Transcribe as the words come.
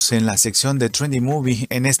estamos en la sección de Trendy Movie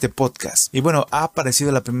en este podcast. Y bueno, ha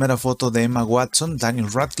aparecido la primera foto de Emma Watson,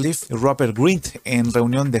 Daniel Radcliffe y Rupert Grint en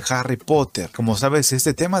reunión de Harry Potter. Como sabes,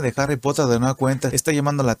 este tema de Harry Potter de nueva cuenta está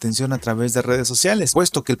llamando la atención a través de redes sociales,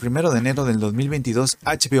 puesto que el 1 de enero del 2022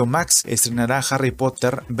 HBO MAX estrenará Harry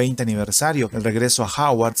Potter 20 aniversario. El regreso a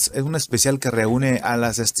Hogwarts es un especial que reúne a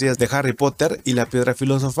las estrellas de Harry Potter y la piedra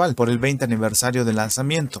filosofal por el 20 aniversario del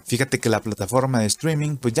lanzamiento. Fíjate que la plataforma de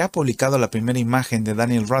streaming pues ya ha publicado la primera imagen de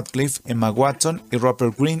Daniel Radcliffe, Emma Watson y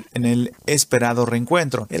Rupert Grint en el esperado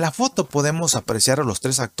reencuentro. En la foto podemos apreciar a los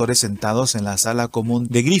tres actores sentados en la sala común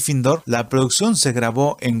de Gryffindor. La producción se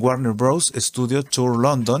grabó en Warner Bros. Studio Tour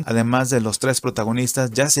London. Además de los tres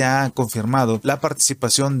protagonistas, ya se ha confirmado la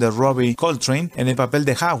participación de Robbie Coltrane en el papel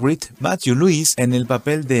de Hagrid, Matthew Lewis en el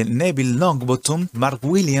papel de Neville Longbottom, Mark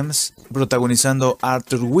Williams protagonizando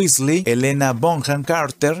Arthur Weasley, Helena Bonham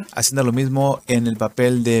Carter haciendo lo mismo en el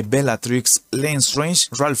papel de Bellatrix Lestrange,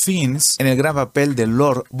 Ralph Fiennes en el gran papel de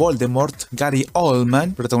Lord Voldemort, Gary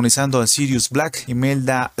Oldman protagonizando a Sirius Black,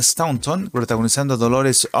 Imelda Staunton protagonizando a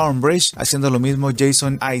Dolores Umbridge, haciendo lo mismo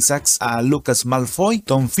Jason Isaacs a Lucas Malfoy,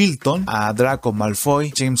 Tom Felton a Draco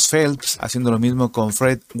Malfoy, James Phelps haciendo lo mismo con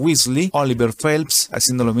Fred Weasley, Oliver Phelps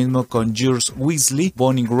haciendo lo mismo con George Weasley,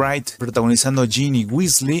 Bonnie Wright protagonizando a Ginny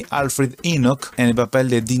Weasley, Alfred Enoch en el papel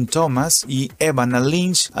de Dean Thomas y Evanna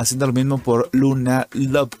Lynch haciendo lo mismo por Luna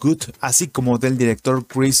Lovegood, así como del director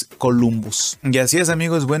Chris Columbus. Y así es,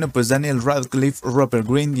 amigos, bueno, pues Daniel Radcliffe, Rupert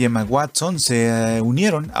Grint y Emma Watson se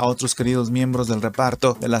unieron a otros queridos miembros del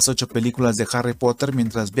reparto de las 8 películas de Harry Potter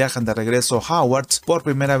mientras viajan de regreso a Hogwarts por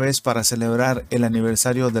primera vez para celebrar el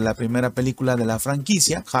aniversario de la primera película de la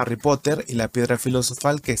franquicia, Harry Potter y la piedra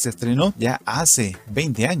filosofal, que se estrenó ya hace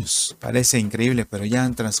 20 años. Parece increíble, pero ya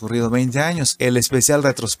han transcurrido 20 años. El especial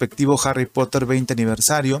retrospectivo Harry Potter 20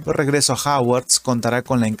 aniversario, el regreso a Hogwarts, contará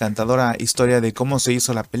con la encantadora historia de cómo se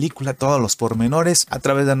hizo la película, todos los pormenores, a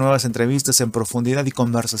través de nuevas entrevistas en profundidad y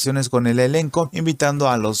conversaciones con el elenco, invitando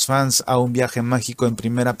a los fans a un viaje mágico en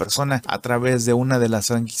primera persona a través de una de las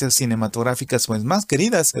franquicias cinematográficas pues más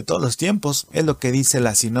queridas de todos los tiempos. Es lo que dice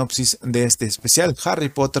la sinopsis de este especial. Harry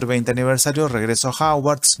Potter 20 aniversario, regreso a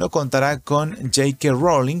Hogwarts, no contará con J.K.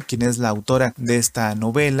 Rowling, quien es la autora de esta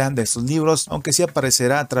novela, de sus libros, aunque sí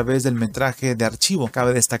aparecerá a través del metraje de archivo.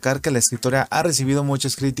 Cabe destacar que la escritora ha recibido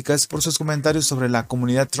muchas críticas por sus comentarios sobre la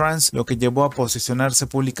comunidad trans, lo que llevó a posicionarse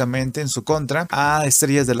públicamente en su contra a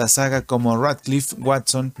estrellas de la saga como Radcliffe,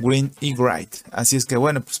 Watson, Green y Wright. Así es que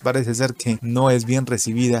bueno, pues parece ser que no es bien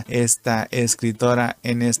recibida esta escritora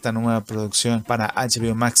en esta nueva producción para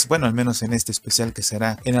HBO Max, bueno, al menos en este especial que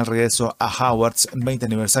será en el regreso a Hogwarts 20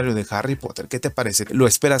 aniversario de Harry Potter. ¿Qué te parece? ¿Lo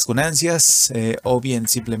esperas con ansias o bien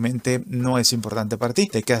simplemente no es importante para ti?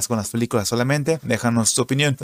 ¿Te quedas con las películas solamente? Déjanos tu opinión.